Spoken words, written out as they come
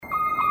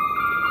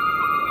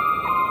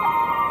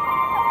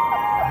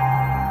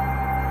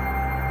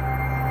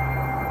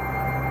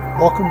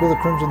Welcome to the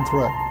Crimson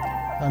Thread.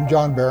 I'm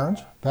John Behrens,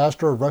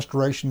 pastor of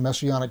Restoration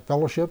Messianic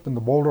Fellowship in the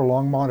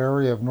Boulder-Longmont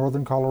area of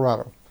northern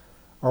Colorado.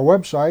 Our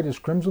website is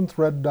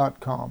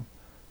crimsonthread.com.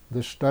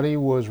 This study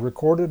was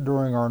recorded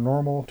during our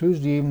normal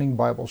Tuesday evening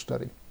Bible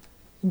study.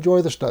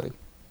 Enjoy the study.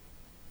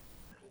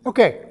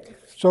 Okay,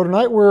 so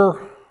tonight we're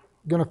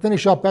going to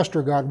finish up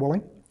Esther, God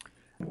willing.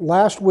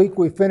 Last week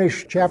we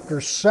finished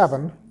chapter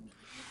 7.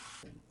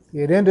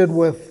 It ended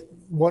with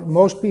what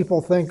most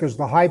people think is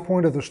the high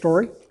point of the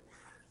story,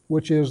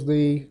 which is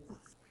the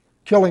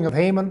killing of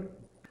Haman.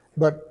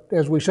 But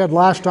as we said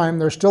last time,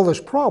 there's still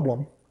this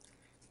problem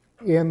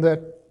in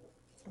that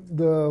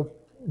the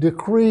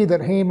decree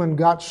that Haman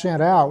got sent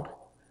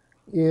out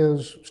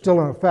is still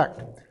in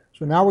effect.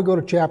 So now we go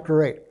to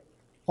chapter 8.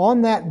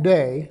 On that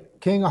day,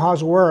 King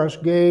Ahasuerus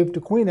gave to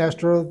Queen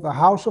Esther the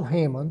house of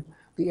Haman,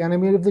 the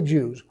enemy of the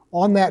Jews,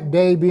 on that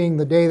day being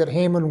the day that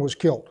Haman was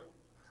killed.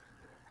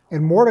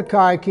 And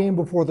Mordecai came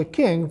before the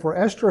king, for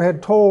Esther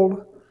had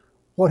told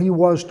what he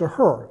was to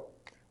her.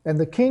 And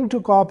the king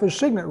took off his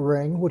signet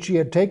ring, which he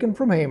had taken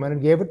from Haman,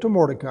 and gave it to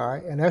Mordecai,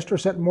 and Esther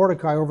set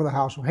Mordecai over the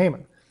house of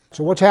Haman.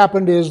 So what's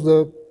happened is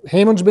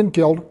Haman's been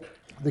killed.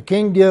 The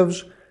king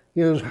gives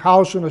his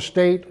house and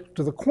estate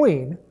to the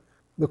queen.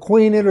 The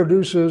queen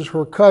introduces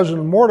her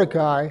cousin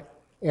Mordecai,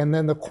 and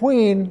then the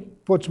queen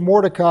puts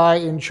Mordecai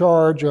in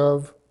charge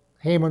of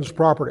Haman's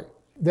property.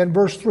 Then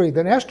verse 3,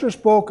 then Esther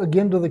spoke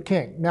again to the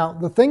king. Now,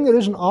 the thing that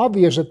isn't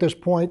obvious at this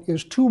point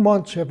is 2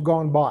 months have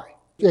gone by.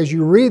 As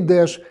you read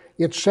this,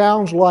 it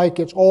sounds like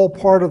it's all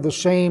part of the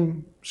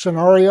same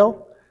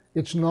scenario.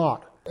 It's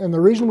not. And the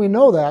reason we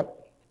know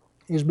that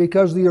is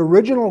because the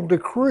original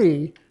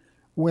decree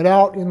went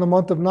out in the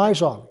month of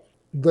Nisan.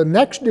 The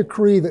next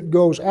decree that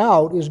goes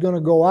out is going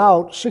to go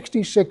out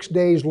 66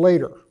 days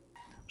later.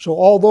 So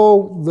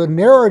although the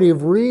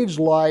narrative reads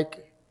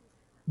like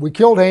we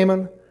killed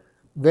Haman,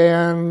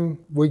 then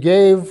we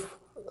gave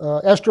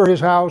Esther his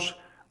house,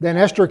 then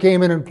Esther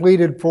came in and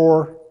pleaded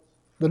for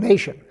the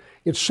nation.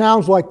 It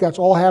sounds like that's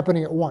all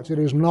happening at once. It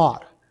is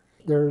not.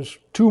 There's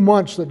 2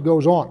 months that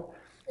goes on.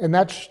 And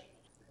that's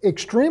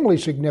extremely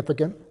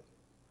significant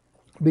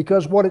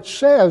because what it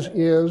says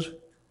is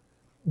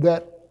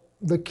that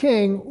the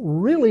king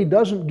really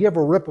doesn't give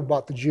a rip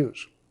about the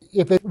Jews.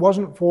 If it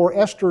wasn't for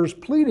Esther's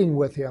pleading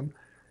with him,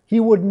 he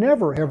would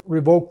never have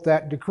revoked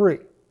that decree.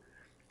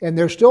 And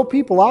there's still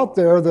people out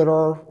there that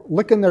are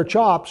licking their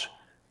chops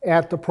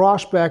at the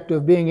prospect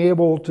of being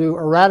able to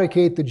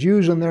eradicate the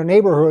Jews in their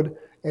neighborhood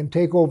and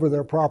take over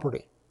their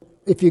property.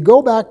 If you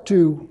go back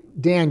to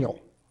Daniel,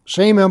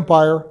 same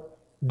empire,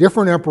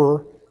 different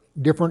emperor,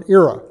 different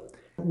era,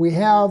 we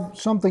have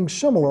something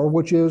similar,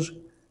 which is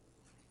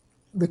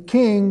the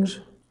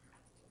king's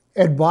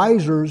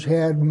advisors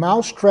had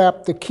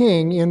mousetrapped the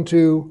king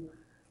into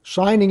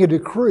signing a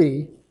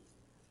decree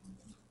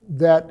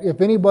that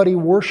if anybody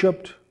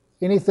worshipped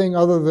anything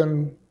other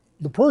than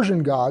the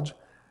Persian gods,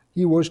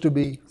 he was to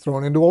be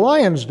thrown into a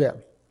lion's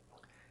den.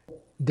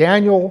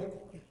 Daniel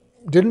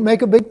didn't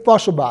make a big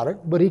fuss about it,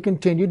 but he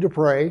continued to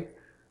pray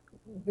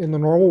in the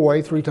normal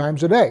way 3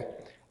 times a day.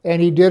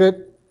 And he did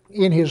it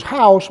in his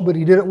house, but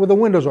he did it with the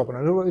windows open.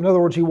 In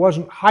other words, he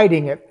wasn't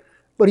hiding it,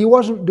 but he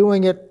wasn't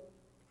doing it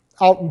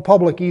out in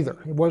public either.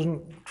 He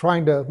wasn't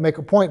trying to make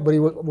a point, but he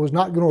was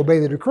not going to obey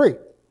the decree.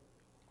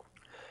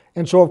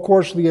 And so, of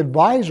course, the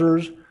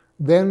advisors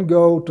then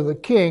go to the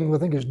king, I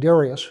think it's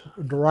Darius,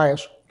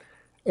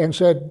 and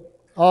said,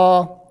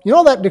 you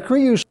know that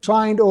decree you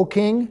signed, O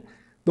king,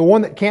 the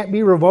one that can't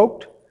be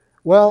revoked?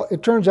 Well,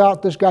 it turns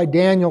out this guy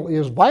Daniel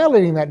is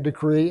violating that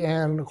decree,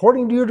 and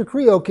according to your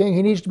decree, O king,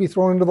 he needs to be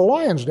thrown into the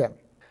lion's den.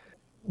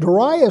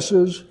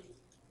 Darius's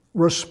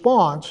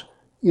response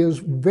is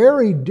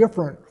very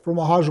different from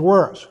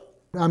Ahasuerus.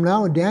 I'm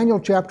now in Daniel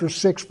chapter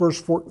 6,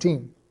 verse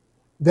 14.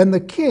 Then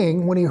the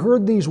king, when he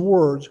heard these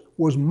words,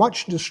 was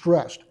much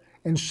distressed,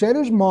 and set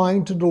his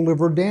mind to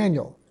deliver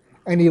Daniel.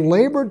 And he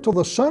labored till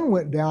the sun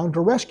went down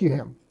to rescue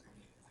him.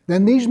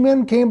 Then these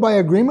men came by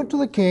agreement to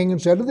the king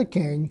and said to the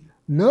king,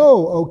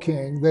 know, O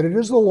king, that it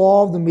is the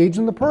law of the Medes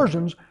and the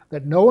Persians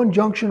that no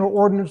injunction or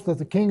ordinance that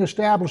the king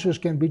establishes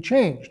can be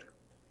changed.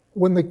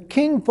 When the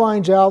king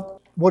finds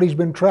out what he's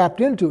been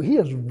trapped into, he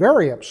is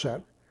very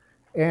upset,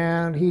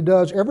 and he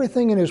does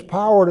everything in his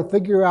power to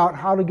figure out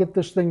how to get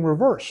this thing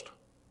reversed.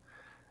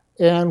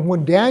 And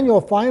when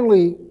Daniel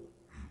finally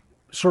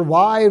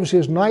survives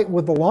his night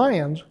with the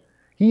lions,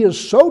 he is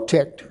so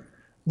ticked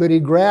that he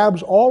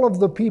grabs all of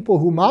the people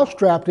who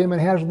mousetrapped him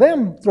and has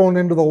them thrown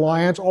into the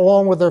lions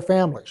along with their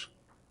families.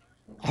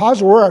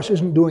 Ahasuerus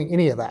isn't doing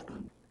any of that.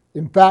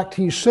 In fact,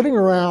 he's sitting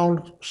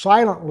around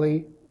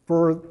silently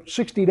for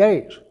 60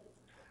 days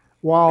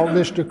while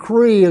this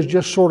decree is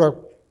just sort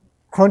of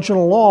crunching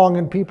along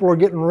and people are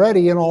getting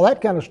ready and all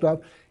that kind of stuff.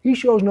 He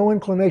shows no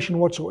inclination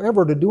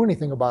whatsoever to do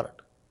anything about it.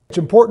 It's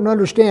important to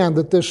understand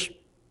that this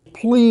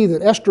plea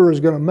that Esther is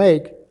going to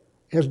make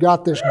has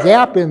got this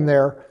gap in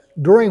there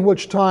during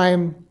which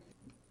time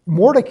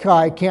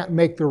Mordecai can't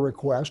make the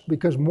request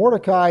because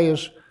Mordecai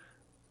is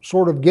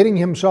sort of getting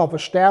himself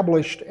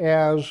established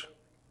as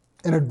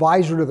an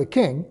advisor to the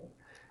king.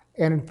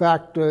 And in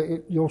fact,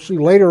 you'll see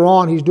later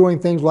on he's doing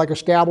things like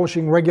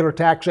establishing regular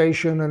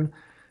taxation and,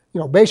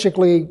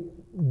 basically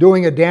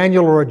doing a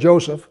Daniel or a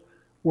Joseph,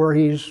 where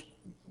he's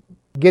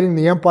getting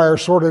the empire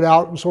sorted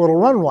out and so it'll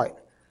run right.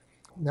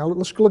 Now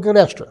let's look at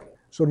Esther.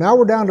 So now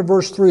we're down to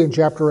verse 3 in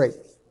chapter 8.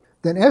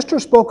 Then Esther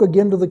spoke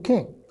again to the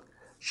king.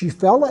 She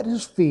fell at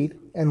his feet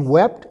and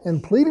wept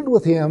and pleaded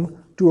with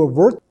him to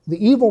avert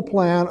the evil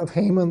plan of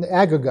Haman the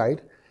Agagite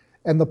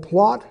and the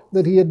plot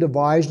that he had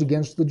devised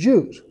against the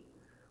Jews.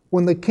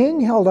 When the king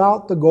held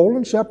out the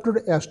golden scepter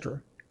to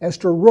Esther,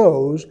 Esther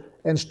rose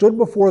and stood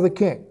before the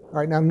king. All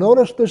right, now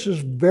notice this is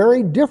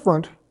very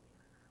different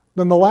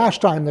than the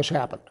last time this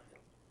happened.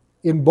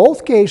 In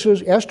both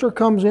cases, Esther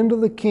comes into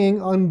the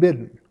king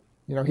unbidden.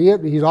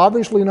 He's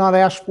obviously not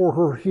asked for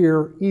her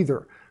here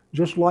either,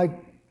 just like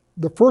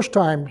the first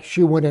time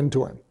she went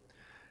into him.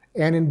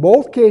 And in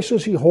both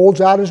cases, he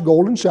holds out his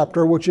golden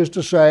scepter, which is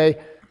to say,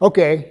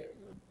 okay,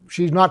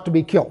 she's not to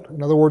be killed.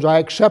 In other words, I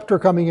accept her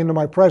coming into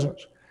my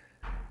presence.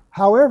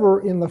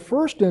 However, in the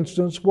first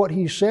instance, what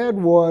he said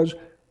was,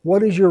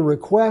 what is your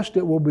request?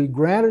 It will be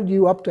granted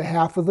you up to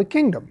half of the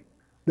kingdom.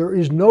 There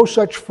is no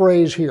such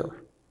phrase here.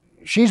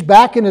 She's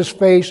back in his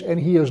face and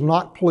he is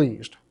not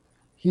pleased.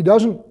 He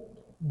doesn't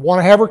want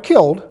to have her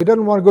killed. He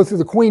doesn't want to go through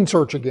the queen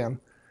search again.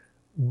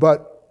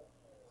 But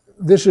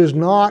this is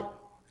not,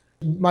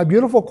 my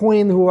beautiful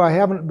queen who I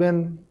haven't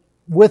been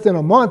with in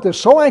a month is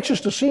so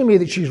anxious to see me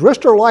that she's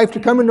risked her life to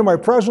come into my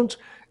presence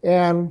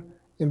and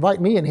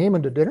invite me and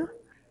Haman to dinner.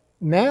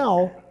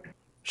 Now,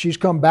 she's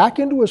come back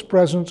into his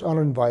presence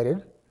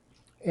uninvited,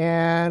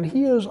 and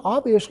he is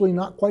obviously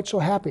not quite so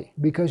happy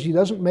because he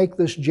doesn't make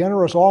this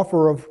generous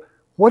offer of,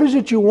 what is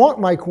it you want,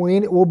 my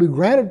queen? It will be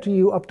granted to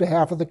you up to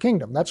half of the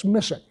kingdom. That's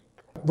missing.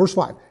 Verse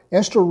 5,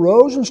 Esther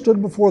rose and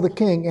stood before the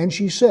king, and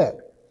she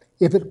said,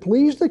 if it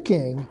please the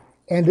king,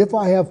 and if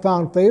I have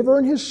found favor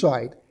in his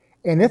sight,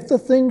 and if the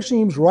thing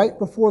seems right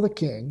before the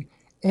king,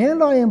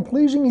 and I am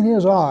pleasing in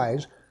his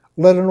eyes,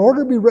 let an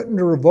order be written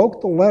to revoke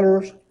the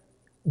letters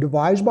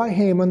devised by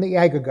Haman the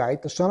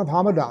Agagite, the son of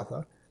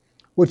Hammedatha,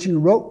 which he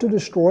wrote to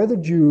destroy the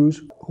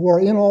Jews who are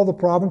in all the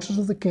provinces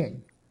of the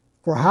king.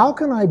 For how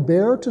can I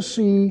bear to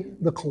see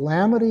the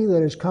calamity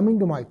that is coming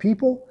to my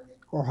people,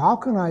 or how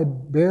can I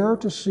bear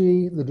to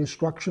see the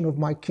destruction of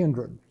my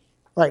kindred?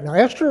 All right, now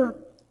Esther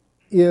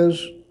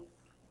is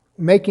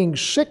making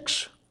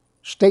 6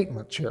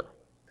 statements here.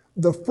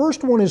 The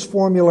first one is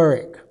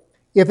formulaic,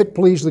 if it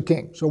please the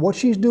king. So what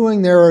she's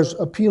doing there is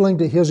appealing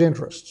to his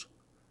interests.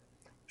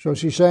 So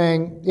she's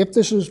saying, if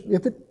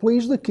it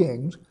please the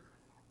kings,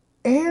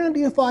 and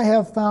if I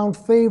have found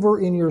favor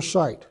in your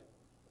sight.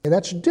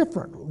 That's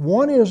different.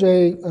 One is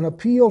an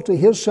appeal to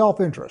his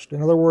self-interest.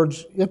 In other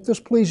words, if this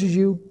pleases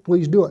you,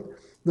 please do it.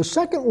 The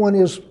second one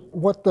is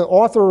what the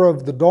author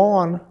of The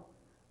Dawn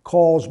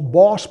calls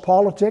boss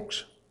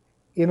politics.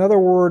 In other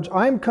words,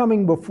 I'm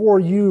coming before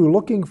you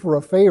looking for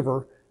a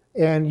favor,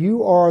 and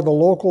you are the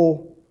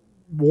local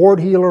ward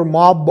healer,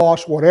 mob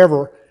boss,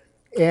 whatever,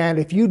 and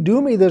if you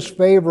do me this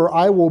favor,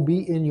 I will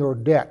be in your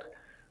debt.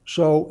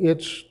 So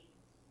it's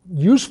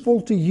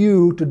useful to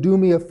you to do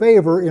me a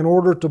favor in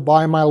order to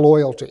buy my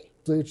loyalty.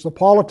 It's the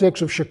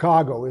politics of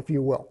Chicago, if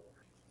you will.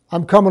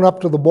 I'm coming up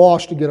to the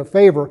boss to get a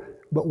favor,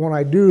 but when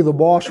I do, the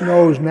boss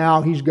knows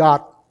now he's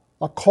got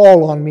a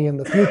call on me in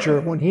the future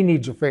when he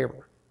needs a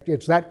favor.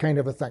 It's that kind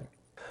of a thing.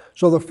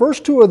 So the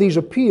first 2 of these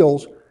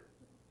appeals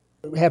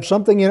have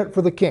something in it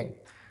for the king.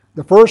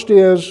 The first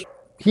is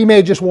he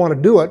may just want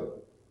to do it,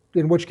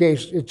 in which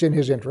case it's in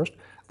his interest.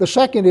 The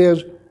second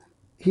is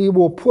he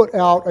will put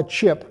out a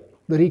chip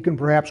that he can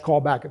perhaps call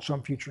back at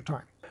some future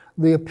time.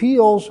 The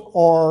appeals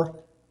are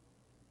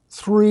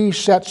 3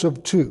 sets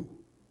of 2.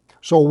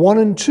 So 1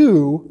 and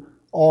 2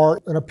 are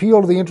an appeal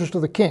to the interest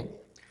of the king.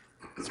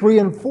 3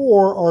 and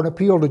 4 are an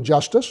appeal to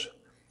justice.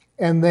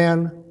 And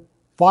then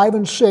 5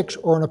 and 6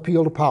 are an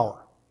appeal to power.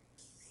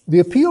 The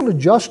appeal to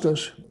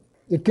justice,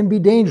 it can be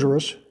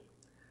dangerous,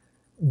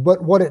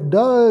 but what it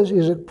does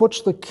is it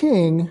puts the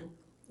king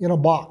in a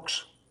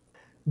box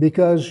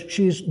because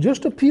she's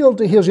just appealed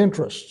to his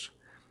interests.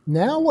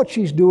 Now what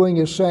she's doing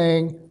is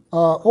saying,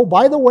 oh,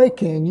 by the way,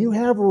 king, you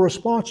have a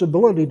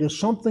responsibility to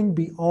something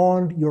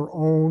beyond your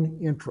own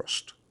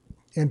interest.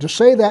 And to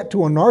say that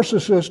to a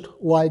narcissist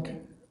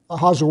like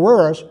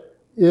Ahasuerus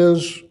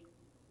is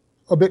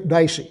a bit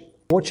dicey.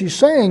 What she's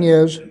saying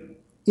is,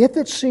 if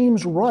it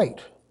seems right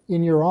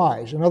in your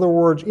eyes, in other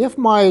words, if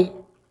my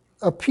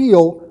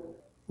appeal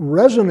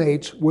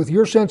resonates with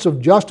your sense of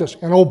justice,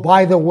 and oh,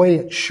 by the way,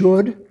 it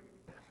should.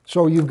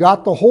 So you've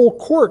got the whole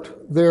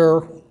court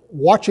there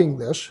watching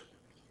this,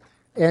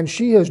 and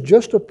she has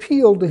just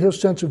appealed to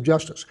his sense of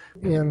justice.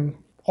 In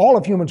all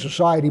of human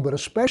society, but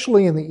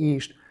especially in the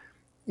East,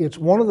 it's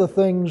one of the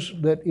things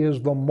that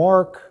is the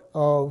mark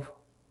of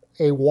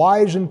a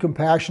wise and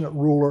compassionate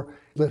ruler,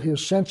 that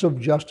his sense of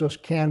justice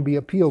can be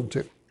appealed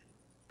to.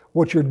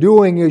 What you're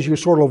doing is you're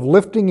sort of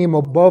lifting him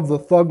above the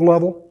thug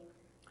level.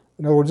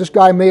 In other words, this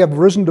guy may have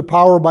risen to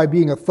power by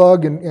being a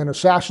thug and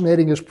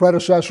assassinating his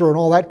predecessor and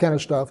all that kind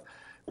of stuff.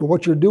 But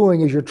what you're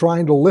doing is you're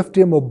trying to lift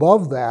him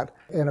above that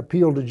an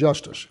appeal to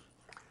justice.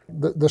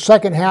 The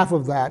second half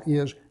of that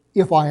is,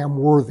 if I am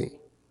worthy,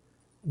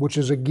 which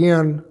is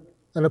again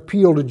an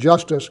appeal to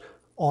justice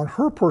on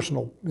her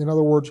personal. In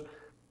other words,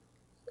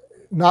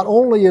 not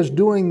only is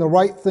doing the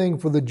right thing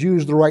for the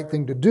Jews the right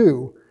thing to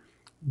do,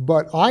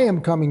 but I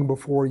am coming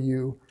before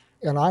you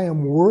and I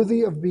am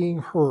worthy of being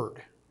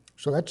heard.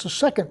 So that's the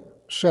second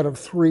set of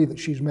three that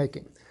she's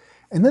making.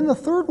 And then the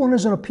third one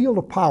is an appeal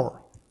to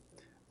power.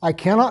 I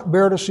cannot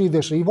bear to see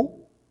this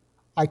evil.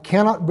 I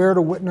cannot bear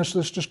to witness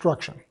this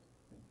destruction.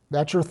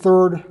 That's her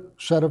third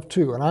set of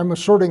two. And I'm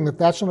asserting that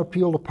that's an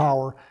appeal to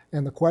power,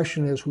 and the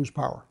question is, whose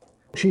power?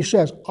 She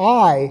says,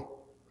 I,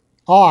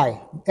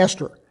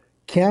 Esther,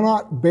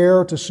 cannot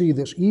bear to see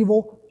this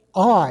evil.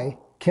 I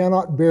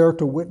cannot bear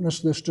to witness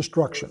this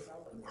destruction.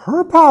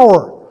 Her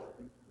power.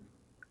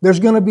 There's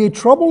going to be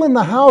trouble in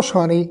the house,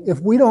 honey,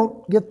 if we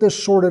don't get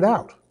this sorted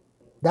out.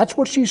 That's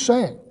what she's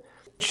saying.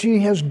 She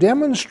has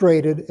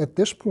demonstrated at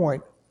this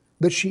point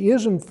that she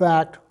is in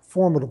fact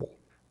formidable,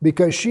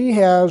 because she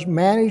has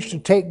managed to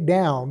take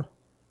down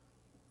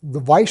the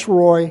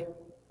viceroy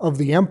of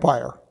the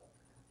empire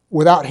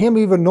without him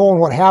even knowing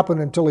what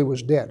happened until he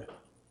was dead.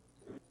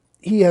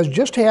 He has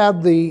just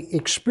had the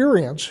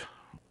experience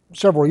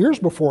several years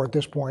before at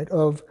this point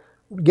of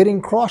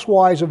getting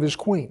crosswise of his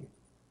queen,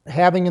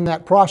 having in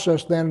that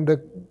process then to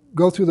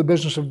go through the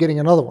business of getting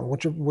another one,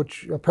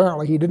 which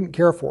apparently he didn't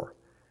care for.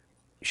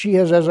 She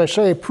has, as I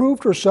say,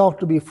 proved herself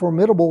to be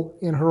formidable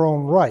in her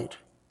own right.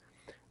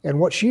 And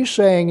what she's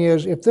saying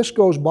is, if this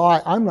goes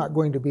by, I'm not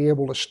going to be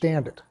able to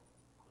stand it.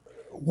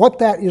 What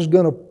that is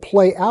going to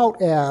play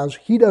out as,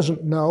 he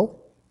doesn't know.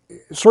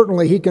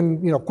 Certainly he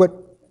can, quit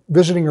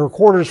visiting her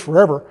quarters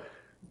forever.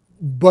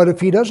 But if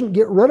he doesn't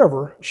get rid of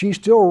her, she's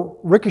still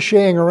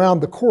ricocheting around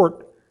the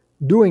court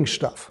doing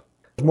stuff.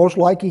 Most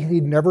likely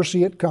he'd never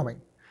see it coming.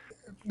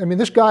 I mean,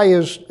 this guy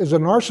is a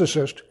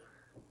narcissist,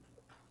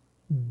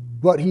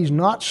 but he's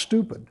not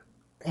stupid.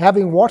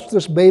 Having watched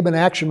this babe in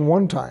action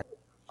one time,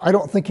 I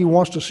don't think he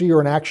wants to see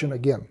her in action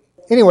again.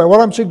 Anyway,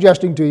 what I'm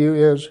suggesting to you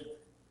is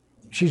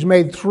she's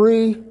made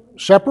three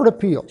separate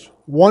appeals.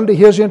 One to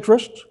his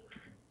interests,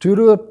 two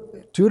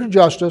to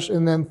justice,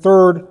 and then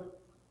third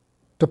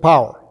to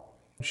power.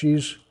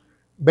 She's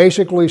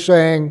basically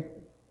saying,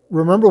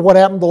 remember what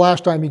happened the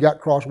last time you got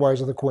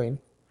crosswise of the queen.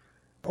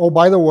 Oh,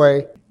 by the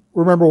way,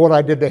 remember what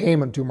I did to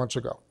Haman 2 months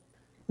ago.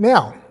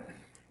 Now,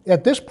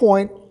 at this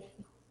point,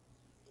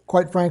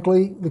 quite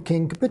frankly, the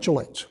king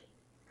capitulates.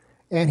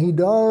 And he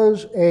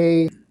does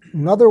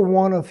another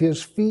one of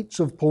his feats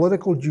of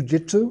political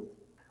jujitsu.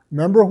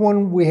 Remember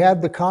when we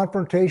had the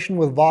confrontation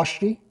with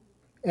Vashti?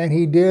 And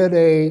he did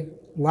a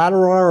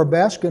lateral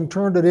arabesque and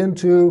turned it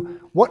into,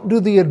 what do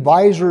the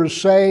advisors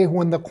say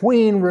when the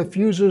queen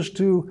refuses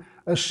to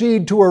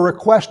accede to a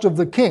request of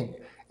the king?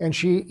 And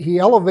he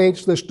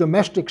elevates this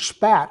domestic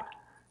spat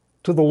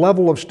to the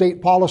level of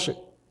state policy.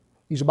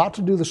 He's about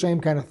to do the same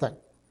kind of thing.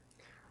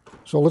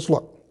 So let's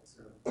look.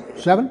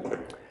 7.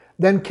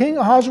 Then King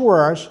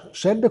Ahasuerus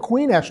said to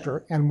Queen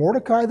Esther and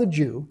Mordecai the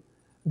Jew,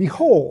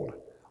 behold,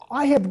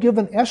 I have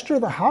given Esther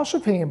the house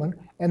of Haman,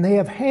 and they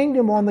have hanged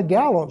him on the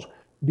gallows,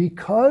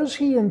 because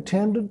he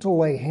intended to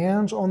lay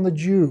hands on the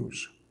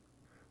Jews.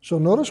 So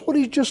notice what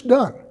he's just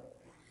done.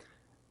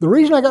 The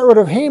reason I got rid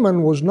of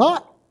Haman was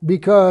not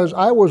because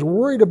I was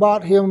worried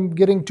about him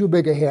getting too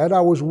big a head.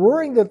 I was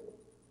worrying that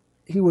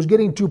he was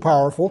getting too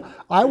powerful.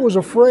 I was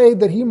afraid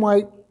that he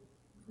might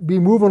be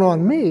moving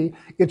on me.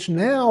 It's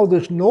now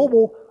this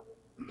noble,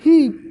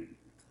 he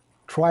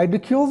tried to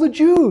kill the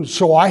Jews,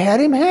 so I had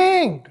him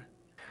hanged.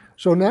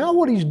 So now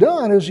what he's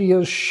done is he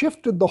has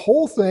shifted the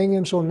whole thing,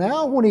 and so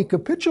now when he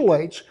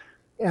capitulates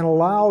and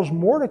allows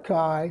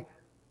Mordecai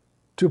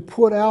to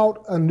put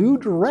out a new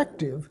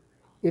directive,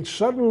 it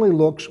suddenly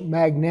looks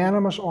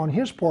magnanimous on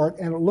his part,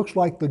 and it looks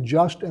like the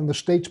just and the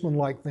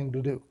statesmanlike thing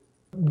to do.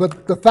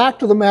 But the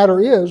fact of the matter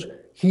is,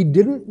 he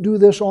didn't do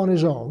this on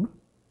his own.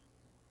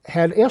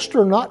 Had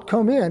Esther not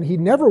come in, he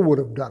never would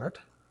have done it.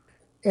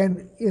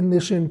 And in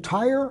this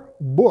entire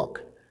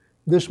book,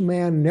 this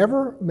man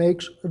never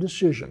makes a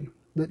decision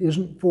that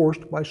isn't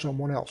forced by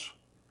someone else.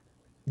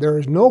 There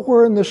is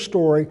nowhere in this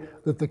story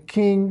that the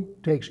king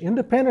takes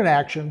independent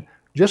action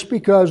just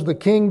because the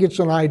king gets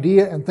an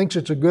idea and thinks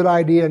it's a good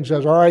idea and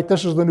says, all right,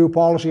 this is the new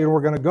policy and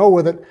we're going to go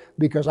with it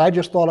because I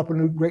just thought up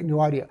a great new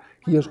idea.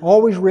 He is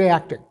always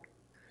reacting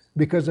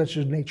because that's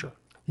his nature.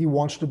 He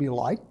wants to be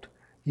liked.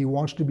 He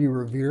wants to be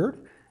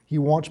revered. He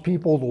wants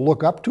people to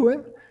look up to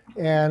him.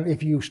 And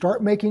if you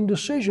start making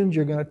decisions,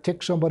 you're going to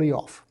tick somebody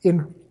off.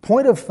 In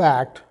point of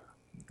fact,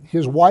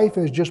 his wife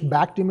has just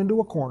backed him into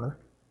a corner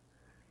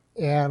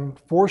and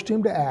forced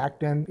him to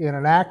act. And in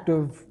an act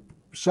of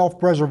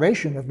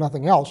self-preservation, if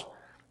nothing else,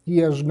 he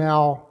has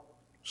now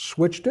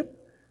switched it,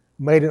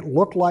 made it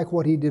look like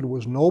what he did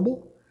was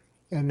noble.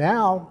 And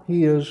now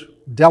he is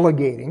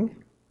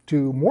delegating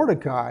to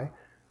Mordecai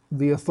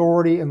the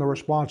authority and the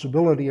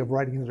responsibility of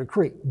writing the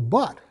decree.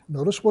 But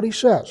notice what he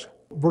says.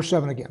 Verse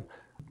 7 again.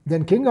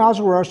 Then King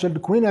Ahasuerus said to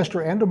Queen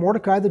Esther and to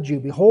Mordecai the Jew,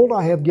 behold,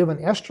 I have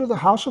given Esther the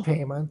house of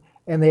Haman,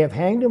 and they have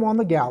hanged him on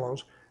the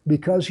gallows,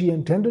 because he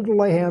intended to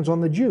lay hands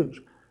on the Jews.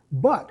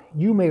 But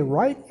you may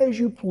write as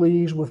you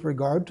please with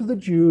regard to the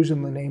Jews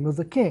in the name of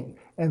the king,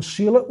 and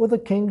seal it with a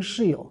king's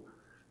seal.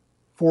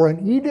 For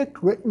an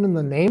edict written in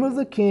the name of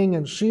the king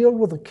and sealed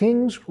with a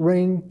king's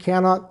ring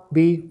cannot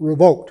be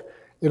revoked.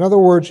 In other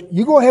words,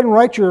 you go ahead and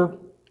write your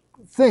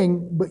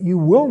thing, but you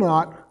will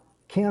not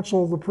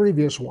cancel the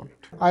previous one.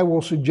 I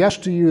will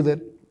suggest to you that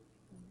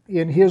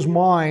in his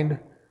mind,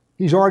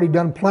 he's already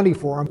done plenty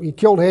for him. He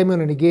killed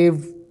Haman and he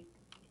gave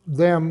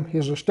them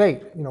his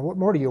estate. What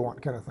more do you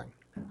want, kind of thing.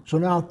 So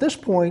now at this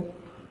point,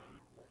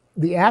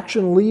 the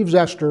action leaves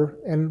Esther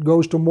and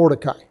goes to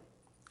Mordecai.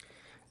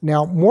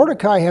 Now,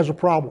 Mordecai has a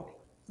problem.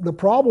 The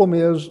problem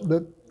is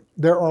that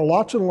there are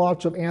lots and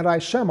lots of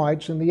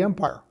anti-Semites in the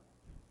empire.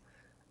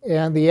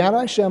 And the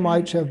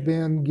anti-Semites have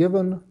been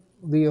given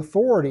the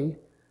authority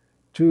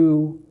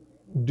to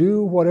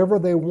do whatever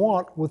they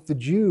want with the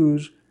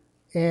Jews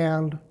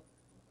and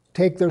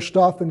take their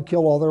stuff and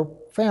kill all their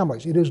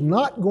families. It is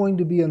not going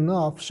to be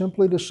enough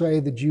simply to say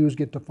the Jews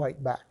get to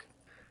fight back.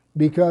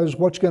 Because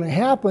what's going to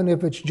happen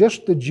if it's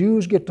just the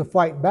Jews get to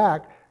fight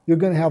back, you're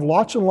going to have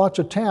lots and lots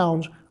of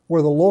towns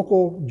where the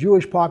local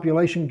Jewish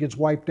population gets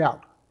wiped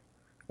out.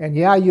 And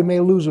yeah, you may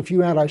lose a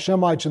few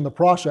anti-Semites in the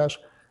process,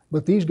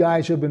 but these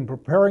guys have been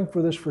preparing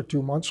for this for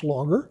 2 months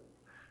longer.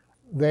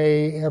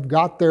 They have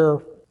got their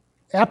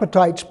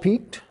appetites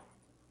piqued.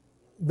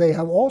 They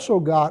have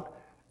also got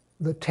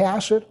the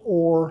tacit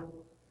or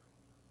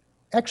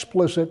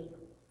explicit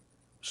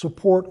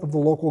support of the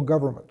local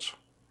governments.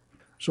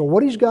 So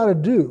what he's got to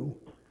do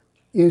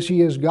is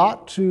he has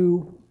got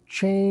to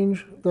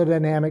change the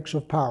dynamics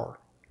of power.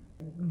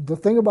 The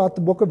thing about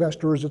the book of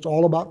Esther is it's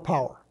all about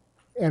power.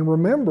 And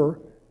remember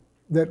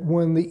that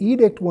when the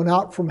edict went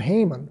out from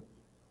Haman,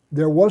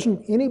 there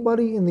wasn't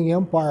anybody in the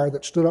empire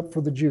that stood up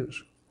for the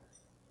Jews.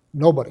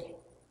 Nobody.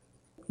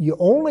 You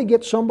only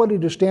get somebody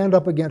to stand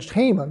up against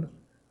Haman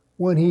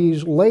when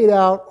he's laid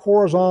out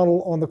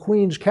horizontal on the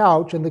queen's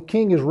couch and the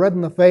king is red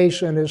in the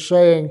face and is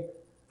saying,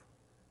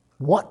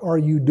 "What are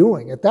you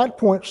doing?" At that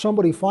point,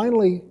 somebody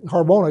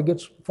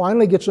Harbona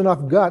finally gets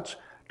enough guts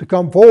to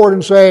come forward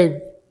and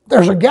say,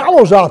 "There's a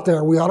gallows out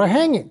there, we ought to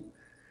hang him."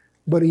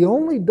 But he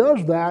only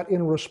does that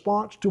in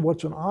response to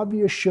what's an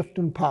obvious shift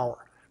in power.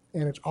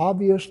 And it's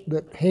obvious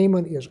that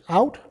Haman is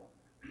out.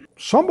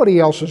 Somebody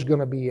else is going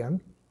to be in.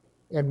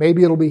 And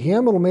maybe it'll be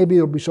him, maybe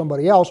it'll be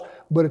somebody else.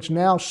 But it's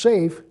now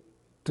safe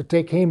to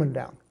take Haman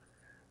down.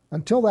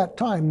 Until that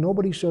time,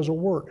 nobody says a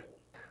word.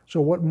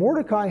 So what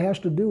Mordecai has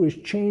to do is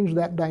change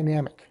that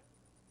dynamic.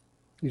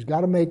 He's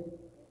got to make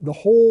the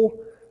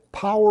whole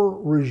power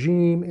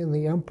regime in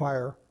the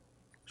empire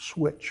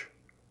switch.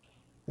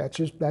 That's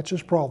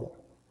his problem.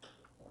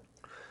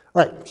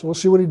 All right, so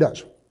let's see what he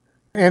does.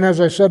 And as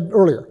I said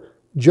earlier,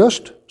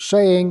 just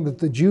saying that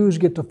the Jews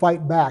get to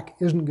fight back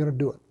isn't going to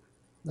do it.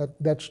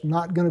 That's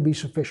not going to be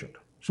sufficient.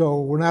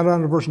 So we're now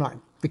down to verse 9.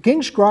 The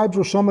king's scribes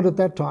were summoned at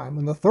that time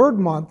in the 3rd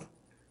month,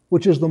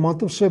 which is the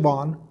month of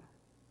Sivan,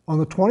 on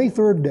the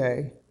 23rd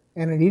day,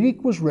 and an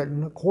edict was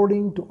written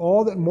according to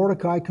all that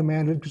Mordecai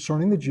commanded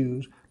concerning the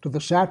Jews, to the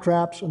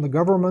satraps and the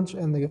governments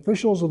and the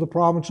officials of the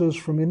provinces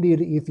from India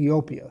to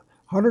Ethiopia,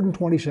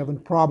 127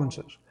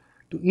 provinces,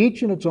 to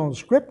each in its own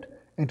script,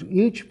 and to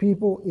each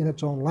people in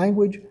its own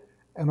language,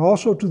 and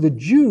also to the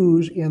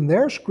Jews in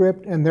their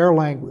script and their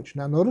language.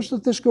 Now notice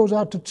that this goes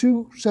out to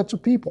 2 sets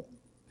of people,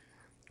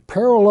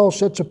 parallel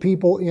sets of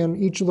people in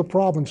each of the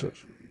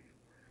provinces.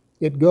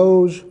 It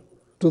goes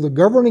to the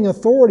governing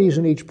authorities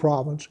in each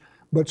province,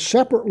 but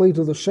separately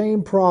to the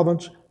same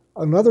province,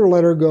 another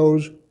letter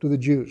goes to the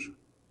Jews,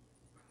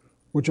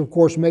 which of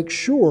course makes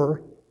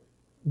sure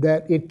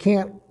that it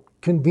can't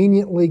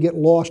conveniently get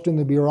lost in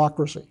the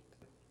bureaucracy.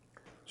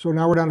 So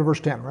now we're down to verse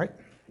 10, right?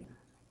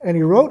 And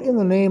he wrote in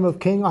the name of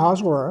King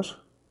Ahasuerus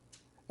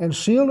and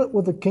sealed it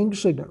with the king's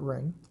signet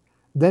ring.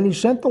 Then he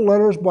sent the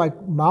letters by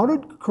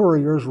mounted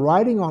couriers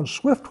riding on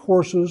swift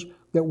horses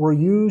that were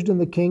used in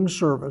the king's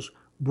service,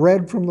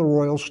 bred from the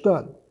royal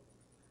stud,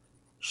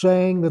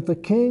 saying that the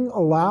king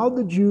allowed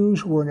the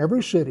Jews who were in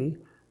every city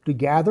to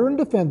gather and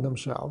defend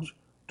themselves,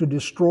 to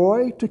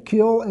destroy, to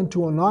kill, and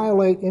to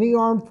annihilate any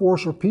armed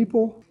force or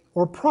people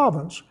or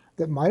province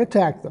that might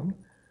attack them,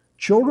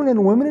 children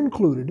and women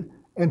included,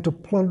 and to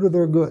plunder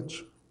their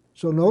goods.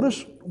 So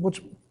notice what's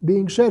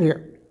being said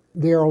here.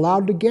 They are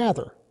allowed to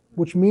gather,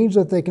 which means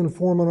that they can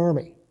form an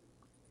army.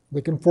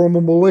 They can form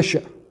a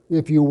militia,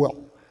 if you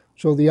will.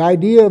 So the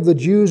idea of the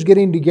Jews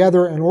getting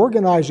together and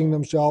organizing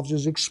themselves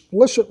is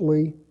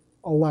explicitly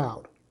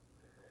allowed.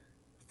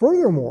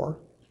 Furthermore,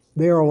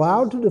 they are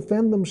allowed to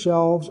defend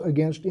themselves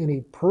against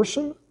any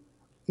person,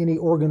 any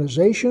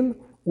organization,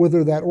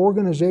 whether that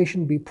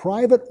organization be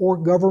private or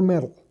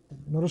governmental.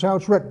 Notice how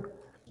it's written.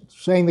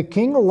 It's saying the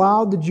king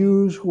allowed the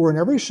Jews who were in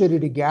every city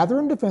to gather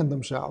and defend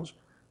themselves,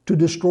 to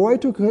destroy,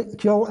 to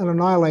kill, and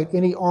annihilate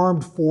any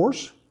armed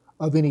force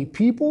of any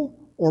people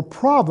or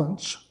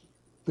province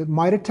that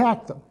might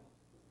attack them,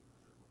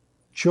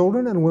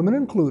 children and women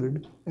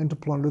included, and to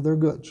plunder their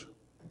goods.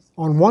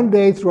 On one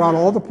day throughout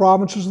all the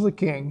provinces of the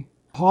king,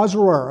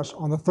 Ahasuerus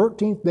on the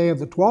 13th day of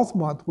the 12th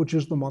month, which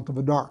is the month of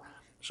Adar.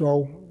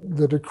 So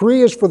the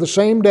decree is for the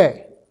same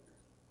day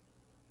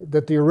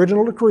that the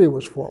original decree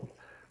was for.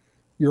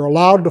 You're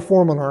allowed to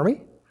form an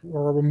army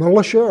or a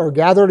militia or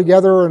gather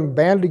together and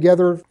band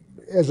together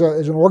as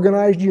an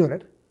organized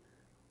unit.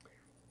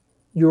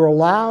 You're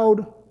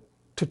allowed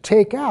to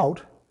take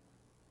out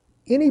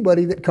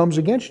anybody that comes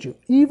against you,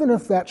 even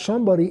if that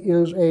somebody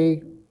is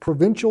a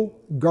provincial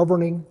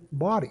governing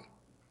body.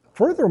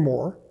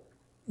 Furthermore,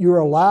 you're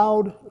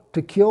allowed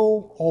to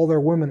kill all their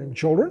women and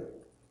children,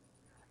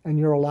 and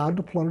you're allowed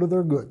to plunder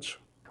their goods,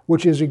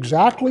 which is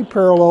exactly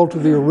parallel to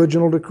the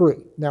original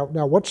decree. Now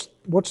what's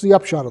the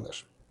upshot of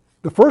this?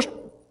 The first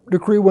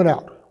decree went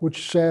out,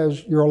 which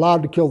says you're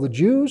allowed to kill the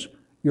Jews,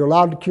 you're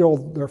allowed to kill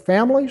their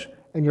families,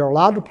 and you're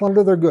allowed to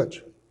plunder their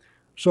goods.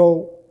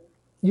 So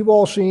you've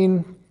all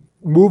seen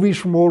movies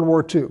from World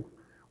War II,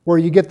 where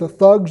you get the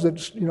thugs that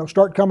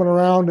start coming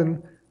around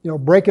and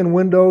breaking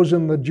windows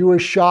in the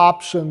Jewish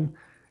shops and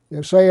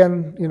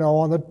saying,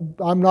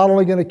 I'm not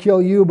only going to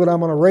kill you, but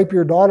I'm going to rape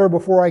your daughter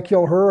before I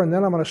kill her, and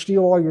then I'm going to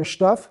steal all your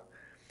stuff.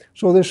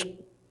 So this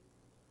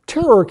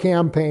terror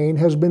campaign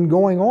has been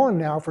going on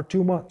now for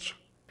 2 months.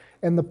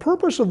 And the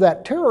purpose of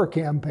that terror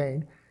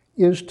campaign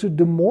is to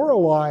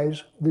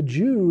demoralize the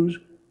Jews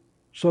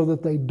so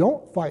that they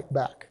don't fight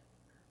back.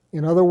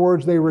 In other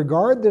words, they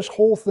regard this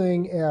whole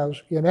thing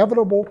as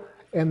inevitable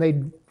and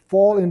they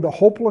fall into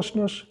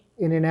hopelessness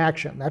and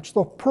inaction. That's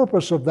the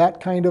purpose of that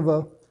kind of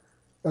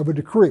a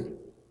decree.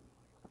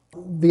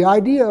 The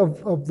idea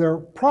of their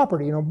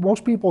property,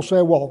 most people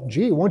say, well,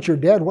 gee, once you're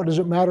dead, what does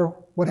it matter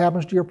what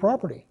happens to your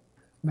property?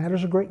 It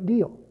matters a great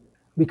deal,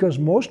 because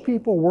most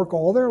people work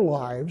all their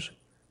lives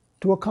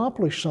to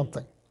accomplish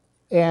something.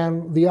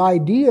 And the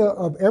idea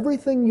of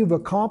everything you've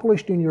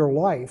accomplished in your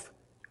life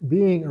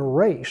being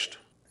erased,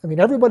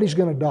 everybody's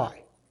going to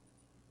die.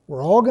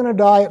 We're all going to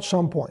die at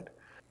some point.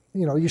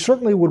 You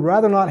certainly would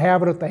rather not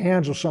have it at the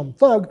hands of some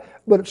thug,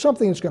 but it's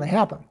something that's going to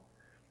happen.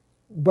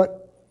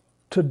 But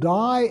to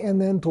die and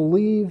then to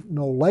leave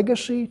no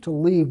legacy, to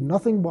leave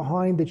nothing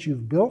behind that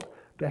you've built,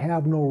 to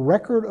have no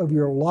record of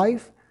your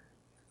life,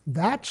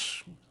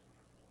 that's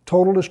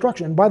total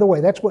destruction. And by the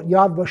way, that's what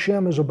Yad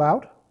Vashem is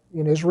about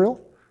in Israel.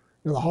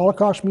 The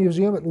Holocaust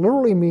Museum, it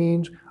literally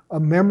means a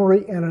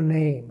memory and a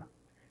name,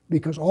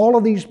 because all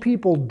of these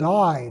people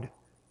died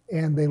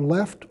and they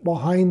left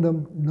behind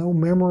them no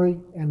memory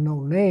and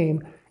no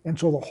name. And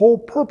so the whole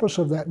purpose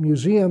of that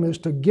museum is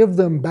to give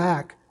them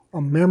back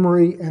a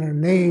memory and a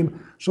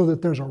name so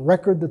that there's a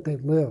record that they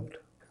lived.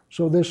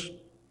 So this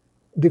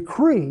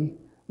decree,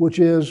 which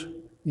is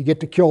you get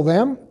to kill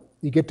them,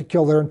 you get to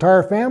kill their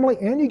entire family,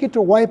 and you get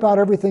to wipe out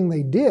everything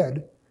they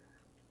did,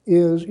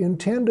 is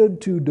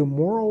intended to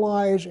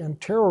demoralize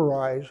and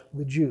terrorize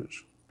the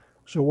Jews.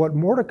 So what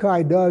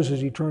Mordecai does is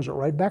he turns it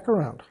right back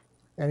around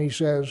and he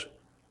says,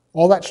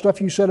 all that stuff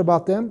you said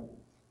about them,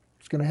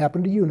 it's going to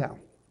happen to you now.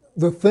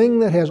 The thing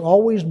that has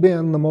always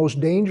been the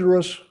most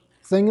dangerous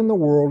thing in the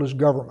world is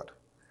government.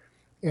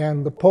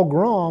 And the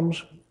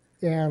pogroms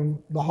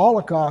and the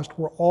Holocaust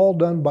were all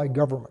done by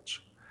governments.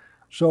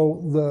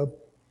 So the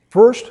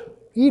first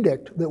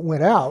edict that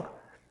went out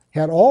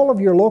had all of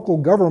your local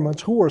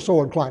governments who were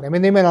so inclined.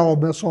 They may not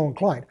have been so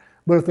inclined,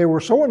 but if they were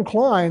so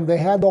inclined, they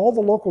had all the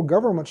local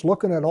governments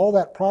looking at all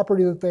that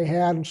property that they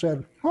had and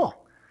said,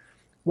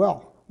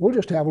 well, we'll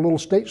just have a little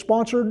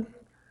state-sponsored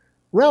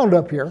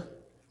roundup here,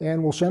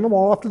 and we'll send them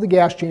all off to the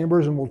gas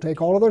chambers, and we'll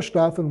take all of their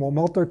stuff, and we'll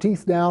melt their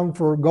teeth down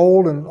for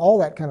gold and all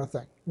that kind of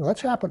thing.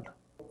 That's happened.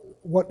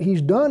 What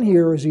he's done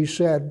here is he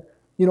said,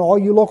 all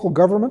you local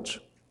governments,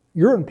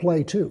 you're in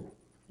play too.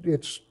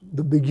 It's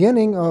the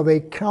beginning of a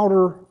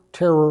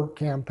counter-terror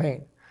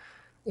campaign,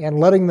 and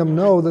letting them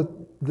know that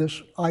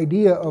this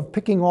idea of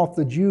picking off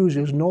the Jews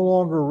is no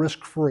longer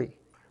risk-free.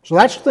 So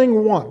that's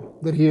thing one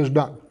that he has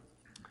done,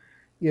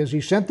 is he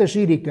sent this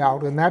edict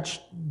out, and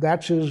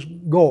that's his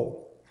goal.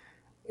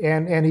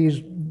 And he's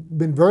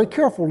been very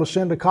careful to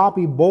send a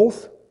copy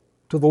both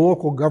to the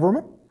local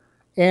government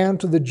and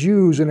to the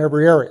Jews in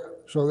every area.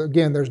 So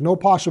again, there's no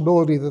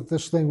possibility that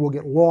this thing will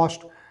get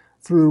lost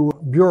through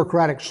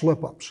bureaucratic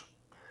slip-ups.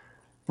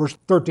 Verse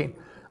 13,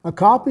 a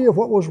copy of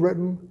what was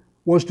written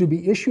was to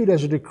be issued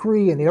as a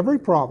decree in every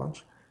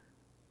province,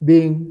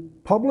 being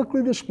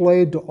publicly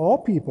displayed to all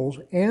peoples,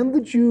 and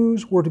the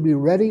Jews were to be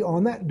ready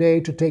on that day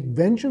to take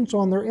vengeance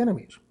on their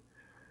enemies.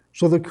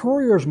 So the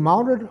couriers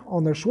mounted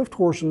on their swift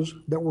horses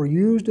that were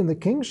used in the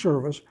king's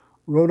service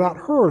rode out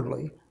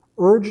hurriedly,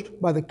 urged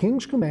by the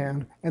king's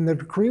command, and the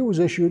decree was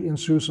issued in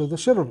Susa the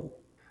citadel.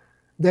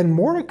 Then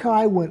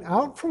Mordecai went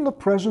out from the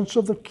presence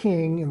of the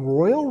king in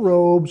royal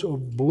robes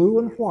of blue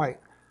and white,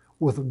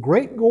 with a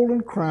great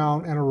golden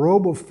crown and a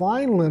robe of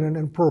fine linen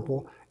and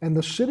purple, and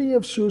the city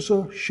of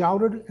Susa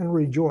shouted and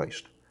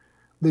rejoiced.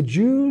 The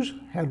Jews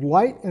had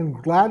light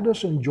and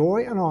gladness and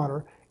joy and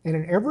honor, and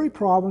in every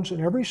province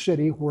and every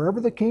city, wherever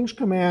the king's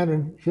command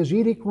and his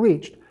edict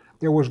reached,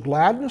 there was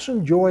gladness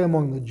and joy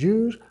among the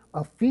Jews,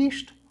 a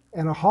feast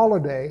and a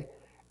holiday,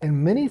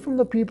 and many from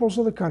the peoples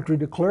of the country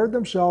declared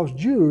themselves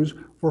Jews,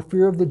 for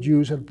fear of the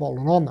Jews had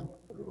fallen on them.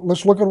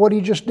 let's look at what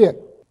he just did.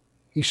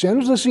 He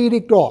sends this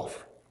edict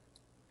off,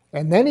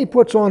 and then he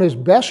puts on his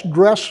best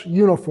dress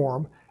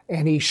uniform,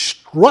 and he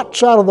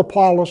struts out of the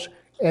palace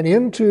and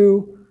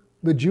into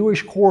the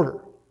Jewish quarter.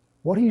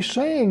 What he's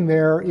saying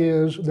there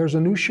is there's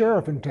a new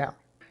sheriff in town.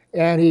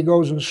 And he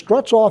goes and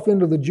struts off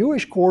into the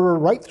Jewish quarter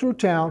right through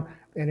town,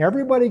 and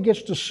everybody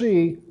gets to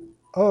see,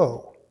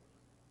 oh,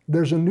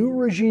 there's a new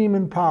regime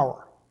in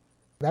power.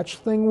 That's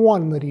thing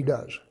one that he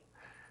does.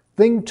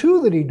 Thing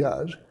two that he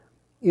does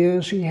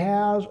is he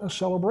has a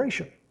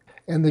celebration.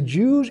 And the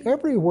Jews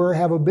everywhere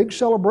have a big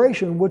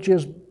celebration, which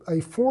is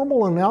a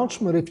formal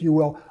announcement, if you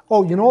will.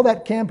 Oh, you know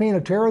that campaign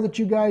of terror that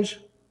you guys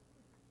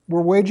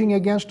were waging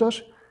against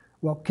us?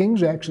 Well,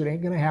 King's X, it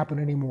ain't going to happen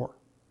anymore.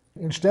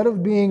 Instead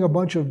of being a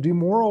bunch of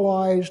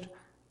demoralized,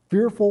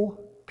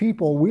 fearful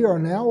people, we are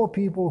now a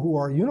people who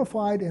are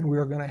unified, and we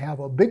are going to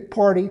have a big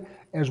party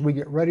as we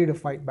get ready to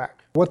fight back.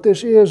 What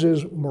this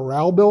is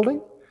morale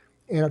building,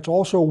 and it's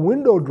also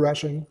window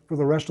dressing for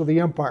the rest of the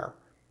empire.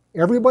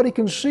 Everybody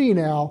can see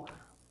now,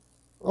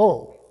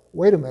 oh,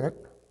 wait a minute,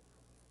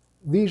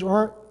 these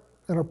aren't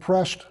an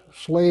oppressed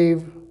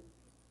slave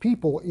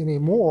people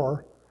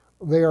anymore.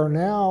 They are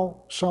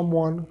now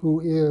someone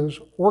who is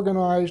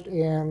organized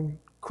and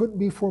could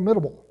be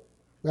formidable.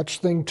 That's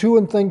thing two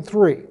and thing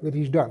three that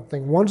he's done.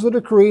 Thing one's the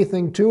decree.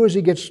 Thing two is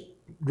he gets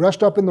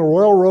dressed up in the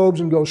royal robes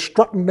and goes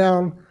strutting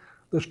down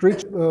the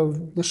streets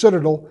of the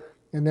citadel.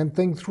 And then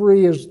thing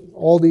three is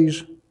all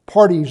these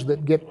parties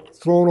that get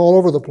thrown all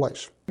over the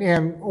place.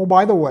 And, oh,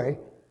 by the way,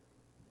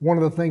 one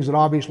of the things that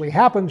obviously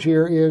happens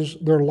here is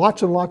there are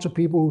lots and lots of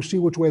people who see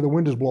which way the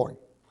wind is blowing.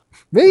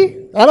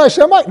 Me?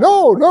 Anti-Semite?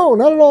 No,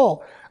 not at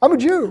all. I'm a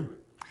Jew.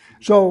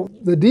 So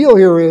the deal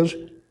here is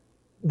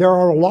there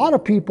are a lot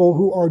of people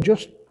who are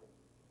just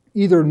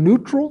either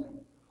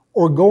neutral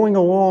or going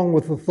along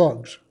with the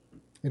thugs.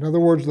 In other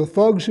words, the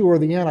thugs who are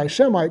the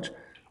anti-Semites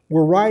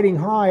were riding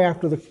high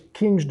after the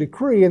king's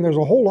decree, and there's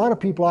a whole lot of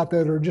people out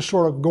there that are just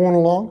sort of going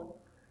along,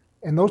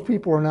 and those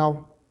people are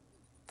now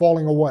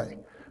falling away.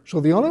 So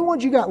the only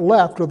ones you got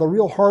left are the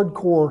real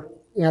hardcore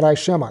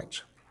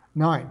anti-Semites.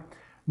 9.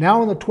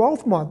 Now in the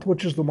 12th month,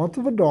 which is the month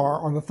of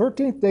Adar, on the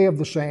 13th day of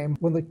the same,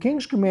 when the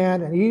king's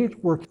command and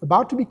edict were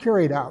about to be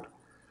carried out,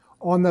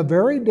 on the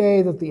very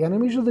day that the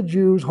enemies of the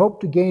Jews hoped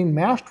to gain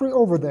mastery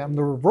over them,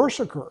 the reverse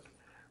occurred.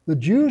 The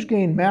Jews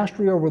gained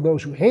mastery over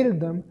those who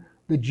hated them.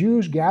 The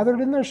Jews gathered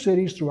in their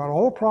cities throughout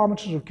all the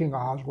provinces of King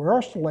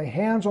Ahasuerus to lay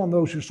hands on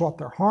those who sought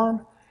their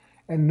harm,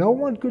 and no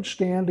one could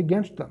stand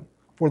against them,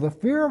 for the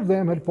fear of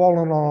them had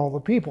fallen on all the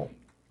people.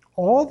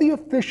 All the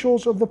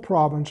officials of the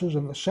provinces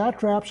and the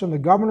satraps and the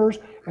governors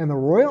and the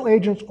royal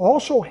agents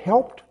also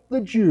helped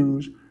the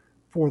Jews,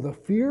 for the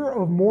fear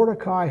of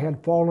Mordecai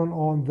had fallen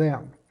on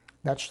them.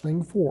 That's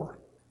thing 4.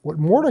 What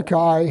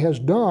Mordecai has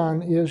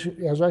done is,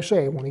 as I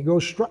say, when he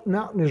goes strutting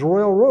out in his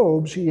royal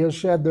robes, he has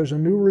said there's a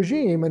new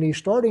regime, and he's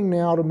starting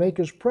now to make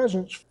his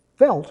presence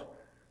felt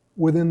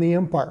within the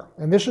empire.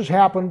 And this has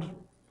happened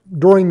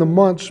during the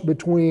months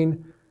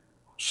between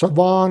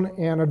Sivan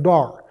and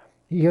Adar.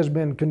 He has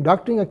been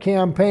conducting a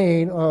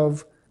campaign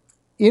of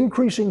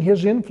increasing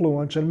his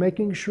influence and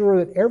making sure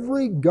that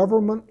every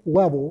government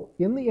level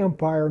in the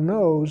empire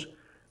knows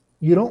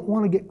you don't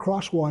want to get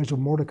crosswise of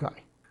Mordecai.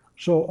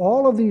 So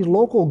all of these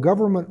local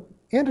government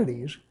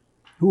entities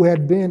who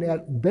had been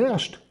at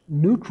best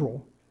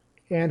neutral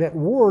and at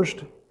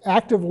worst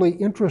actively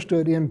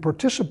interested in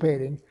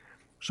participating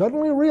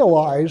suddenly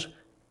realize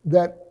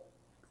that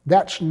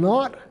that's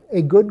not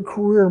a good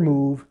career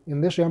move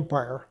in this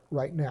empire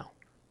right now.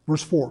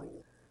 Verse 4.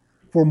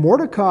 For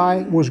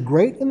Mordecai was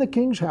great in the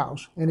king's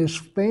house, and his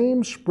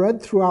fame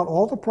spread throughout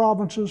all the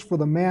provinces, for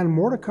the man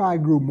Mordecai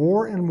grew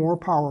more and more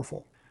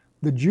powerful.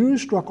 The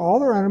Jews struck all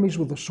their enemies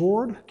with the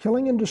sword,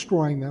 killing and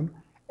destroying them,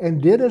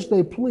 and did as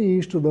they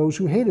pleased to those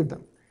who hated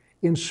them.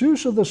 In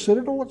Susa, the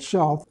citadel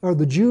itself,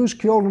 the Jews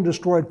killed and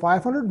destroyed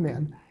 500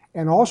 men,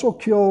 and also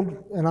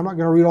killed, and I'm not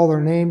going to read all their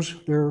names,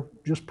 they're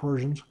just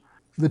Persians,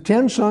 the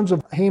 10 sons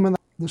of Haman,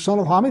 the son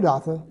of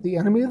Hammedatha, the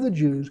enemy of the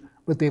Jews,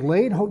 but they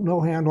laid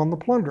no hand on the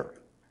plunder.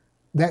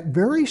 That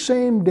very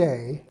same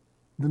day,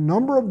 the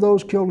number of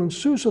those killed in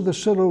Susa, the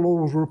citadel,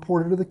 was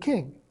reported to the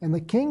king. And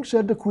the king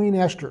said to Queen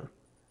Esther,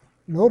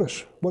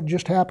 notice what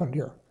just happened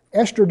here.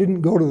 Esther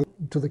didn't go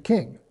to the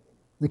king.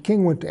 The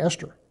king went to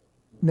Esther.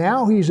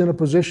 Now he's in a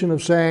position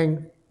of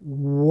saying,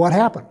 what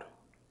happened?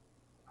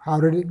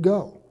 How did it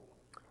go?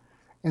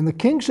 And the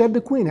king said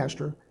to Queen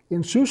Esther,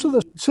 in Susa,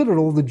 the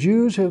citadel, the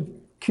Jews have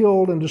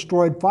killed and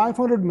destroyed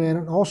 500 men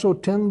and also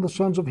 10 of the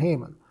sons of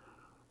Haman.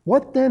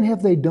 What then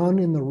have they done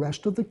in the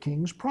rest of the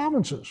king's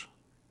provinces?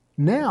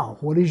 Now,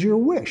 what is your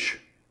wish?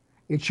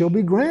 It shall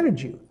be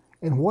granted you.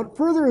 And what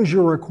further is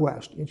your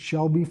request? It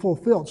shall be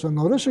fulfilled. So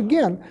notice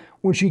again,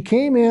 when she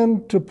came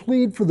in to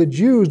plead for the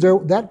Jews,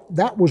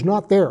 that was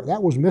not there.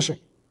 That was missing.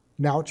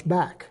 Now it's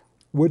back,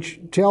 which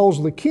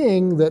tells the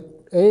king that,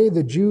 A,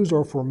 the Jews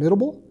are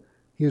formidable,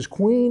 his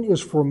queen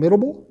is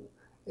formidable,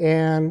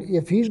 and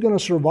if he's going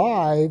to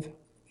survive,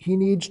 he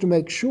needs to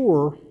make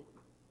sure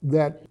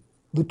that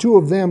the two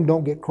of them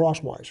don't get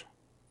crosswise.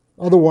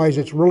 Otherwise,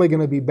 it's really going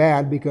to be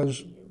bad,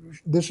 because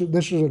this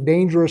is a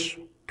dangerous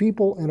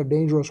people and a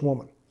dangerous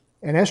woman.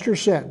 And Esther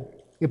said,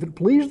 "If it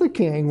please the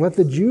king, let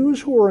the Jews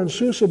who are in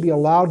Susa be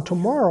allowed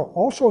tomorrow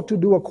also to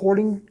do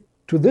according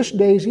to this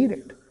day's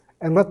edict,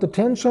 and let the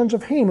 10 sons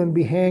of Haman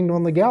be hanged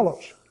on the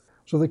gallows."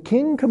 So the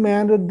king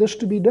commanded this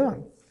to be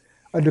done.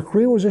 A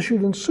decree was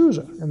issued in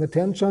Susa, and the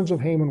 10 sons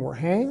of Haman were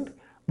hanged.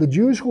 The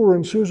Jews who were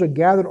in Susa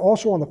gathered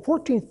also on the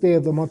 14th day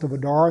of the month of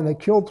Adar, and they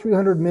killed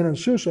 300 men in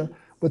Susa,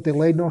 but they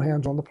laid no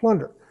hands on the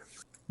plunder.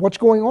 What's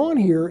going on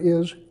here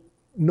is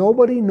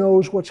nobody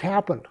knows what's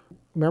happened.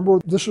 Remember,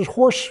 this is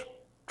horse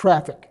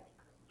traffic.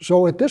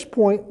 So at this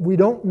point, we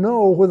don't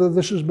know whether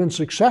this has been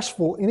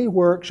successful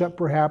anywhere except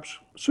perhaps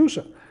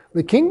Susa.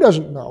 The king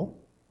doesn't know.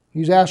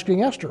 He's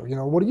asking Esther,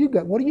 what do you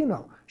got? What do you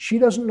know? She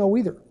doesn't know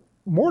either.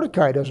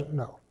 Mordecai doesn't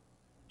know.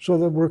 So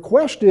the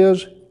request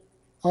is,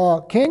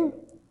 King,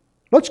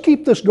 let's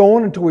keep this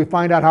going until we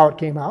find out how it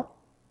came out.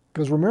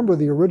 Because remember,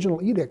 the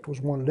original edict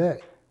was 1 day.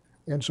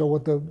 And so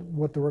what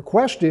the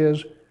request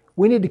is,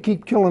 we need to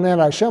keep killing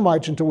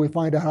anti-Semites until we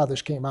find out how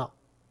this came out.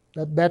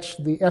 That's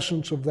the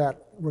essence of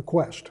that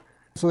request.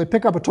 So they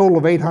pick up a total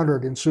of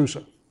 800 in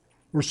Susa.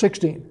 Verse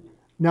 16.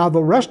 Now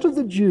the rest of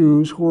the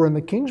Jews who were in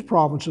the king's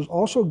provinces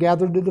also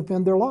gathered to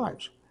defend their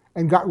lives,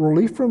 and got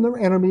relief from their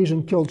enemies,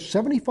 and killed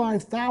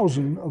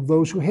 75,000 of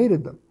those who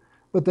hated them.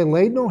 But they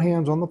laid no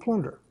hands on the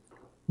plunder.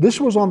 This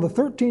was on the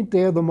 13th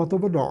day of the month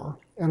of Adar,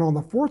 and on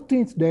the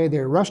 14th day they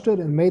rested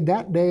and made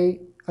that day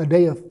a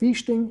day of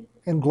feasting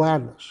and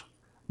gladness.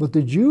 But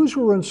the Jews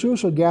who were in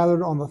Susa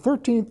gathered on the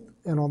 13th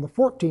and on the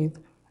 14th,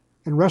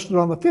 and rested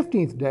on the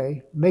 15th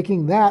day,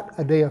 making that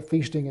a day of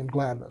feasting and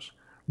gladness.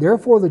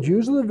 Therefore the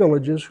Jews of the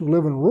villages who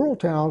live in rural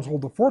towns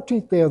hold the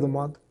 14th day of the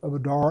month of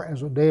Adar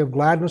as a day of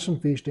gladness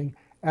and feasting,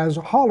 as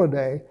a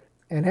holiday,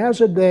 and as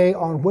a day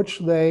on which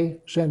they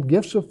send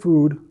gifts of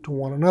food to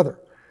one another.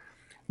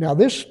 Now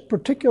this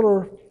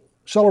particular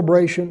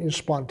celebration is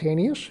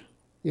spontaneous.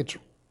 It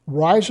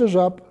rises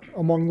up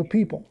among the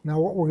people. Now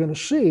what we're going to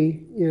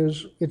see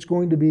is it's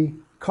going to be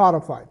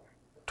codified.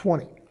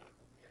 20.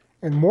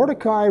 And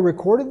Mordecai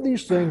recorded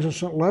these things and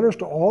sent letters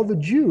to all the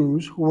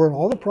Jews who were in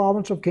all the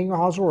province of King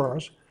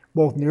Ahasuerus,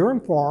 both near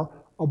and far,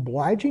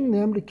 obliging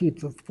them to keep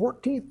the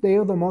 14th day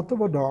of the month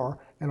of Adar,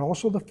 and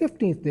also the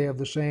 15th day of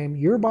the same,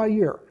 year by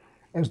year,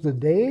 as the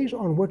days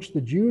on which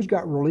the Jews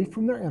got relief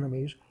from their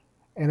enemies,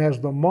 and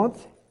as the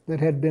month that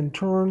had been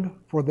turned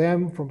for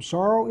them from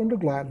sorrow into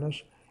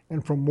gladness,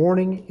 and from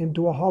mourning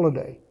into a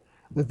holiday,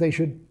 that they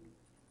should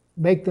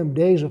make them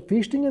days of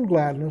feasting and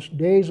gladness,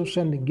 days of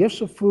sending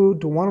gifts of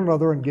food to one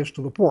another and gifts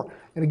to the poor.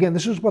 And again,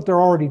 this is what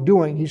they're already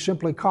doing. He's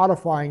simply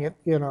codifying it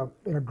in a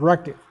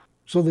directive.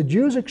 So the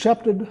Jews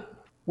accepted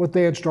what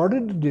they had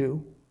started to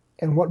do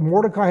and what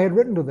Mordecai had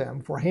written to them.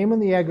 For Haman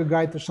the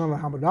Agagite, the son of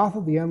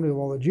Hammedatha, the enemy of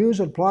all the Jews,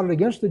 had plotted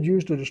against the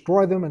Jews to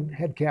destroy them, and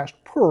had cast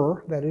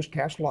pur, that is,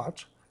 cast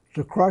lots,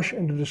 to crush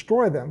and to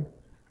destroy them.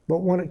 But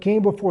when it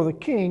came before the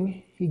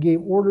king, he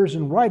gave orders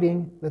in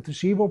writing that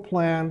this evil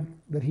plan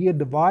that he had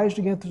devised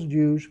against the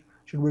Jews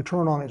should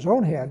return on his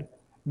own head,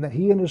 and that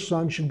he and his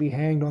son should be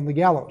hanged on the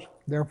gallows.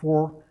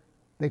 Therefore,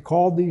 they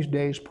called these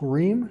days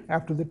Purim,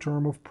 after the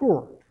term of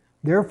Pur.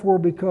 Therefore,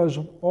 because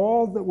of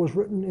all that was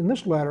written in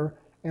this letter,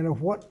 and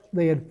of what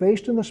they had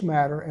faced in this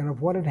matter, and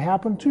of what had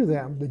happened to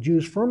them, the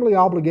Jews firmly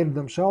obligated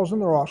themselves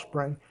and their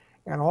offspring,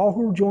 and all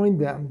who joined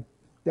them,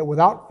 that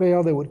without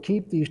fail they would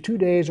keep these 2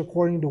 days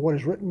according to what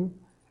is written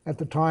at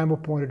the time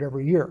appointed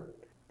every year,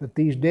 that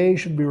these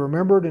days should be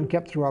remembered and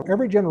kept throughout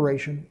every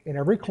generation, in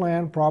every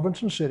clan,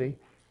 province, and city,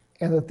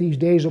 and that these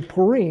days of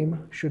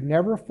Purim should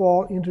never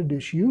fall into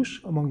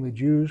disuse among the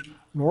Jews,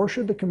 nor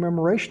should the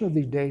commemoration of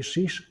these days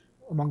cease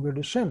among their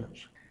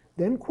descendants.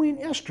 Then Queen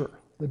Esther,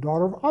 the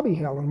daughter of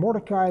Abihail, and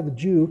Mordecai the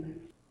Jew,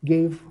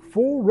 gave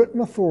full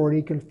written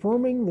authority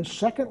confirming the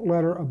second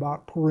letter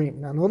about Purim.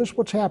 Now notice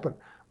what's happened.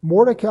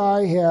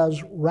 Mordecai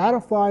has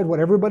ratified what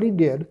everybody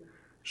did,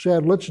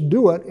 said, let's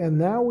do it, and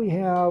now we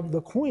have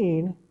the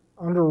queen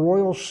under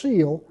royal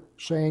seal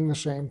saying the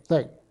same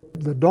thing.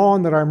 The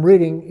Dawn that I'm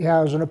reading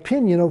has an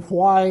opinion of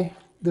why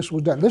this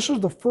was done. This is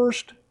the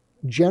first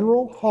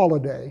general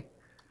holiday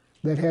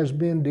that has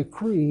been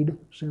decreed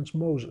since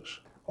Moses.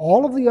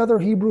 All of the other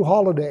Hebrew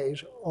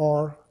holidays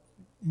are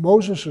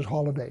Moses'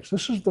 holidays.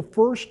 This is the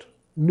first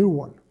new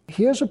one.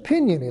 His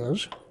opinion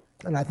is,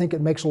 and I think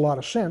it makes a lot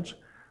of sense,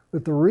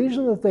 that the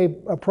reason that they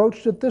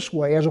approached it this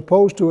way, as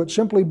opposed to it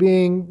simply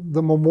being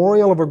the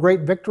memorial of a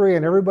great victory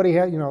and everybody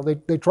had,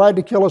 they tried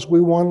to kill us,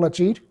 we won, let's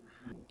eat,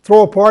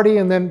 throw a party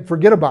and then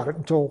forget about it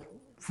until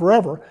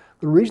forever.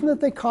 The reason that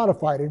they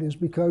codified it is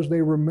because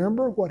they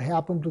remember what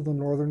happened to the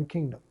northern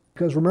kingdom.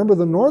 Because remember,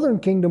 the northern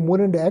kingdom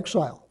went into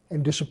exile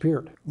and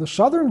disappeared. The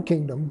southern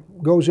kingdom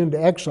goes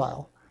into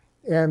exile,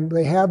 and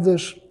they have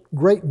this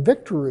great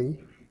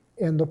victory,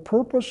 and the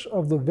purpose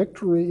of the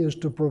victory is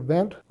to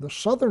prevent the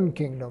southern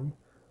kingdom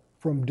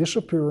from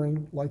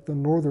disappearing like the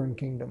northern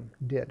kingdom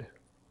did.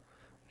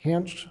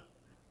 Hence,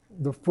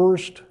 the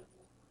first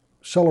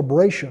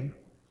celebration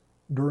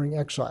during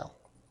exile.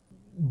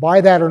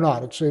 buy that or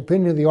not. It's the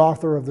opinion of the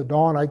author of the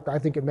Dawn. I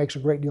think it makes a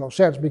great deal of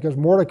sense because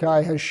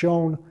Mordecai has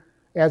shown,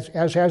 as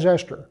has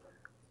Esther,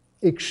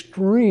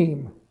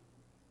 extreme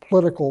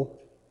political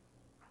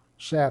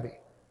savvy.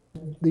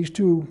 These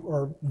two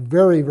are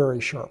very, very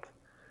sharp.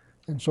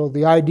 And so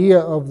the idea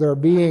of there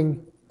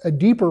being a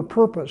deeper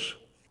purpose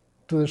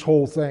to this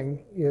whole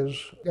thing is,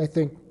 I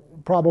think,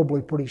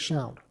 probably pretty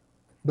sound.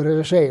 But as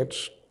I say,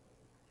 it's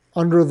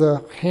under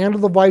the hand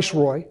of the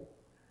viceroy,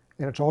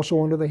 and it's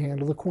also under the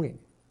hand of the queen.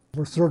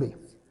 Verse 30.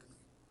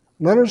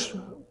 Letters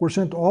were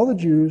sent to all the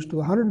Jews to the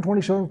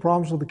 127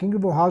 provinces of the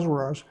kingdom of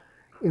Ahasuerus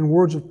in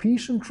words of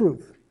peace and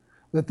truth,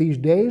 that these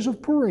days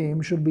of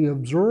Purim should be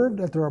observed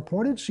at their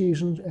appointed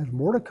seasons as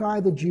Mordecai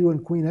the Jew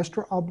and Queen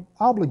Esther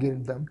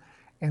obligated them,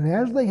 and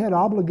as they had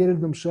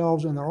obligated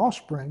themselves and their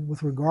offspring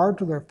with regard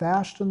to their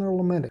fasts and their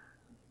lamenting.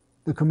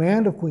 The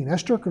command of Queen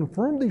Esther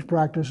confirmed these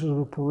practices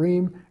of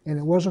Purim, and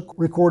it was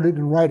recorded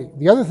in writing.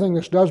 The other thing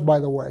this does, by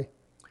the way,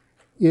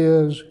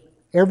 is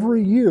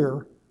every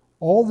year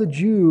all the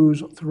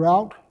Jews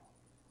throughout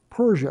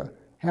Persia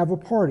have a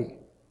party,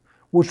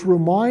 which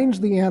reminds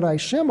the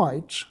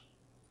anti-Semites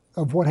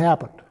of what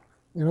happened.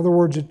 In other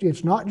words,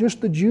 it's not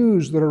just the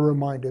Jews that are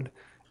reminded,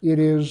 it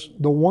is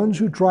the ones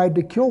who tried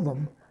to kill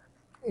them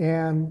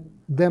and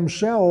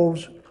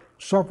themselves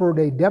suffered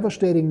a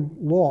devastating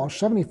loss.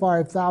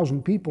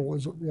 75,000 people,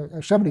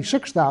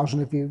 76,000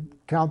 if you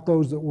count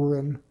those that were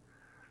in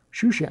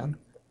Shushan.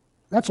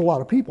 That's a lot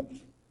of people.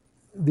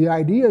 The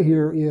idea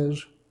here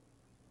is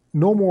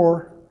no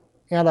more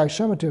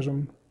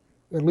anti-Semitism,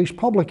 at least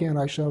public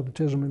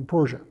anti-Semitism in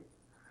Persia.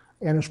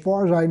 And as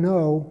far as I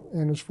know,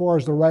 and as far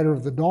as the writer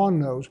of the Dawn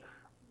knows,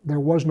 there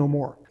was no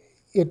more.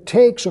 It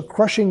takes a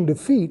crushing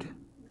defeat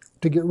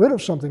to get rid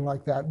of something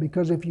like that,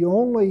 because if you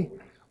only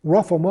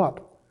rough them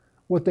up,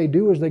 what they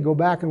do is they go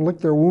back and lick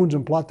their wounds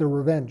and plot their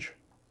revenge.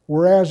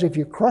 Whereas if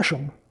you crush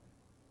them,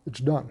 it's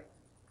done.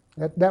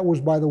 That was,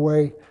 by the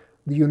way,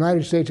 the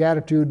United States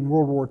attitude in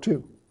World War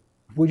II.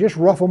 If we just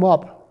rough them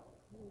up,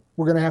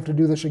 we're going to have to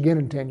do this again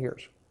in 10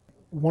 years.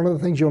 One of the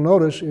things you'll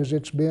notice is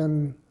it's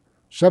been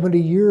 70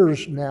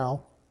 years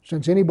now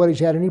since anybody's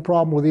had any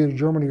problem with either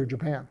Germany or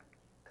Japan.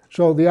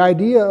 So the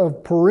idea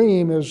of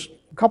Purim is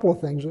a couple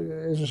of things.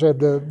 As I said,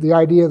 the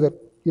idea that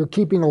you're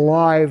keeping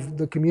alive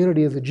the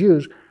community of the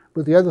Jews,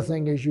 but the other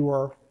thing is you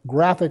are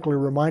graphically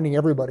reminding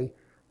everybody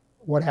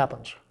what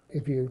happens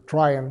if you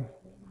try and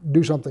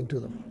do something to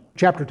them.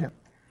 Chapter 10.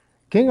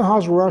 King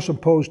Ahasuerus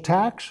imposed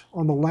tax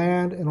on the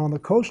land and on the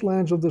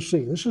coastlands of the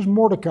sea. This is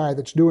Mordecai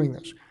that's doing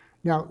this.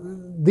 Now,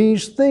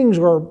 these things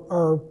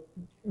are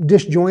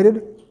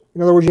disjointed.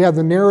 In other words, you have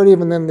the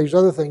narrative and then these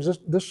other things.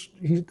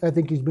 I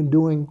think he's been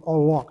doing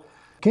all along.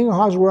 King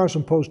Ahasuerus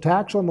imposed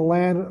tax on the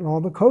land and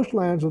on the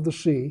coastlands of the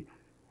sea,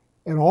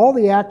 and all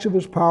the acts of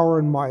his power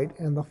and might,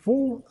 and the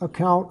full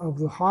account of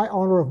the high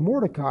honor of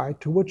Mordecai,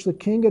 to which the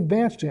king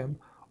advanced him,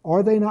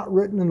 are they not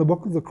written in the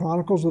book of the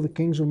Chronicles of the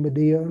kings of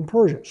Media and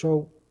Persia?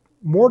 So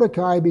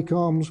Mordecai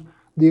becomes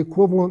the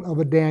equivalent of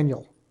a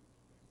Daniel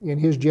in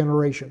his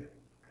generation.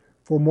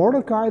 For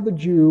Mordecai the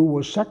Jew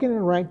was second in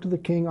rank to the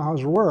king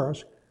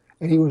Ahasuerus,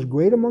 and he was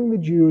great among the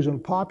Jews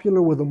and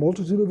popular with the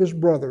multitude of his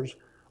brothers,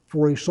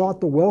 for he sought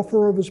the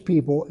welfare of his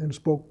people and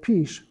spoke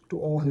peace to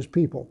all his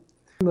people.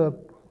 The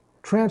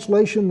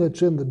translation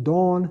that's in the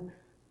Dawn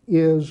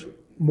is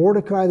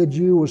Mordecai the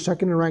Jew was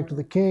second in rank to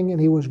the king,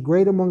 and he was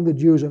great among the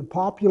Jews and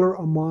popular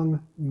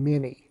among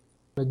many.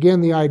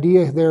 Again, the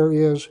idea there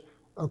is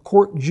a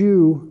court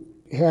Jew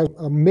has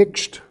a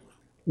mixed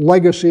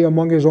legacy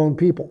among his own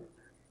people.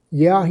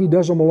 Yeah, he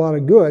does them a lot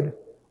of good,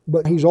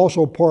 but he's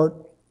also part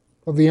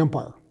of the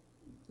empire.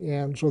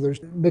 And so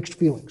there's mixed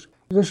feelings.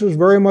 This is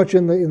very much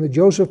in the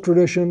Joseph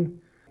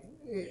tradition,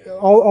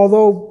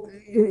 although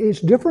it's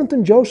different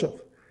than Joseph.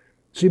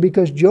 See,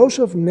 because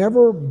Joseph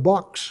never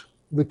bucks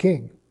the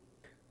king.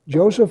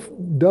 Joseph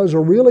does a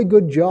really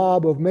good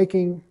job of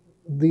making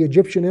the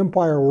Egyptian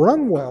empire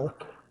run well,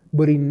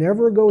 but he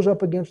never goes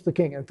up against the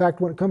king. In fact,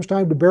 when it comes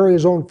time to bury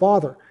his own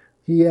father,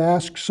 he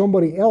asks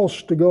somebody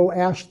else to go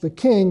ask the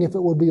king if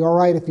it would be all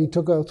right if he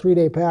took a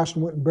 3-day fast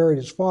and went and buried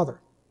his father.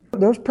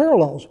 There's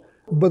parallels,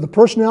 but the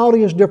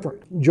personality is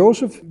different.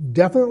 Joseph,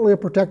 definitely a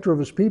protector of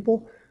his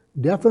people,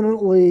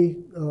 definitely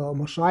a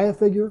Messiah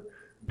figure,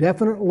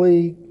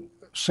 definitely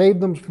saved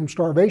them from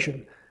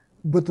starvation.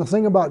 But the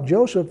thing about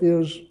Joseph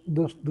is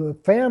the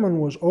famine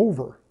was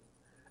over,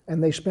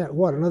 and they spent,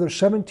 another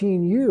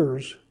 17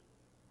 years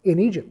in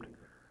Egypt.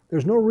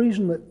 There's no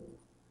reason that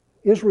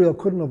Israel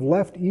couldn't have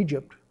left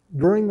Egypt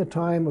during the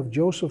time of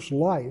Joseph's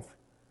life,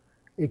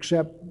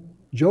 except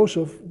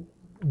Joseph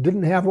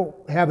didn't have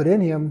it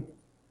in him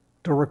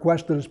to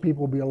request that his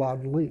people be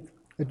allowed to leave.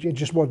 It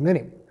just wasn't in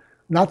him.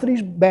 Not that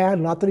he's bad,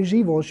 not that he's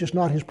evil, it's just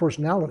not his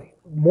personality.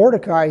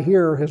 Mordecai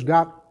here has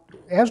got,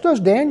 as does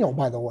Daniel,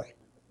 by the way.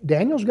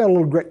 Daniel's got a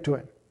little grit to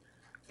him.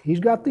 He's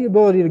got the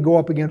ability to go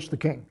up against the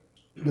king.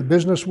 The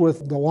business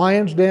with the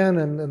lion's den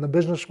and the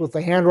business with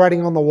the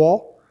handwriting on the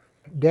wall.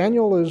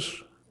 Daniel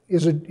is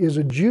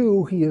a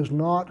Jew, he is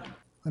not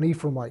an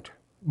Ephraimite.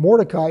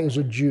 Mordecai is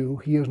a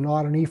Jew, he is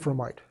not an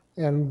Ephraimite.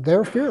 And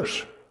they're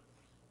fierce.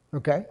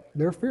 Okay?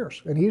 They're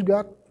fierce. And he's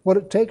got what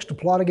it takes to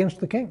plot against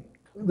the king.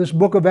 This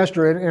book of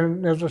Esther,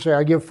 and as I say,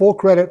 I give full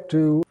credit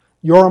to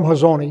Yoram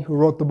Hazony, who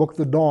wrote the book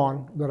The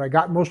Dawn, that I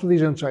got most of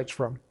these insights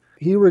from.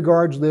 He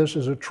regards this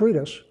as a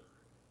treatise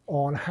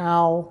on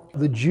how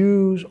the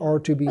Jews are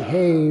to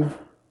behave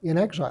in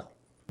exile.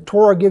 The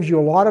Torah gives you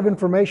a lot of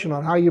information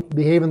on how you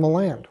behave in the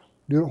land.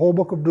 The whole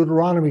book of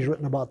Deuteronomy is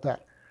written about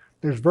that.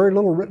 There's very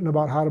little written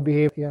about how to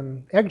behave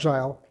in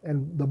exile,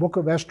 and the book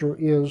of Esther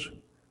is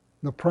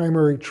the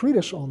primary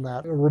treatise on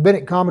that. A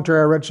rabbinic commentary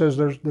I read says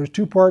there's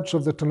two parts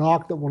of the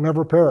Tanakh that will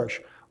never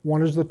perish.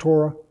 One is the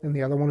Torah, and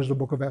the other one is the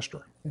book of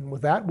Esther. And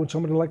with that, would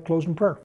somebody like to close in prayer?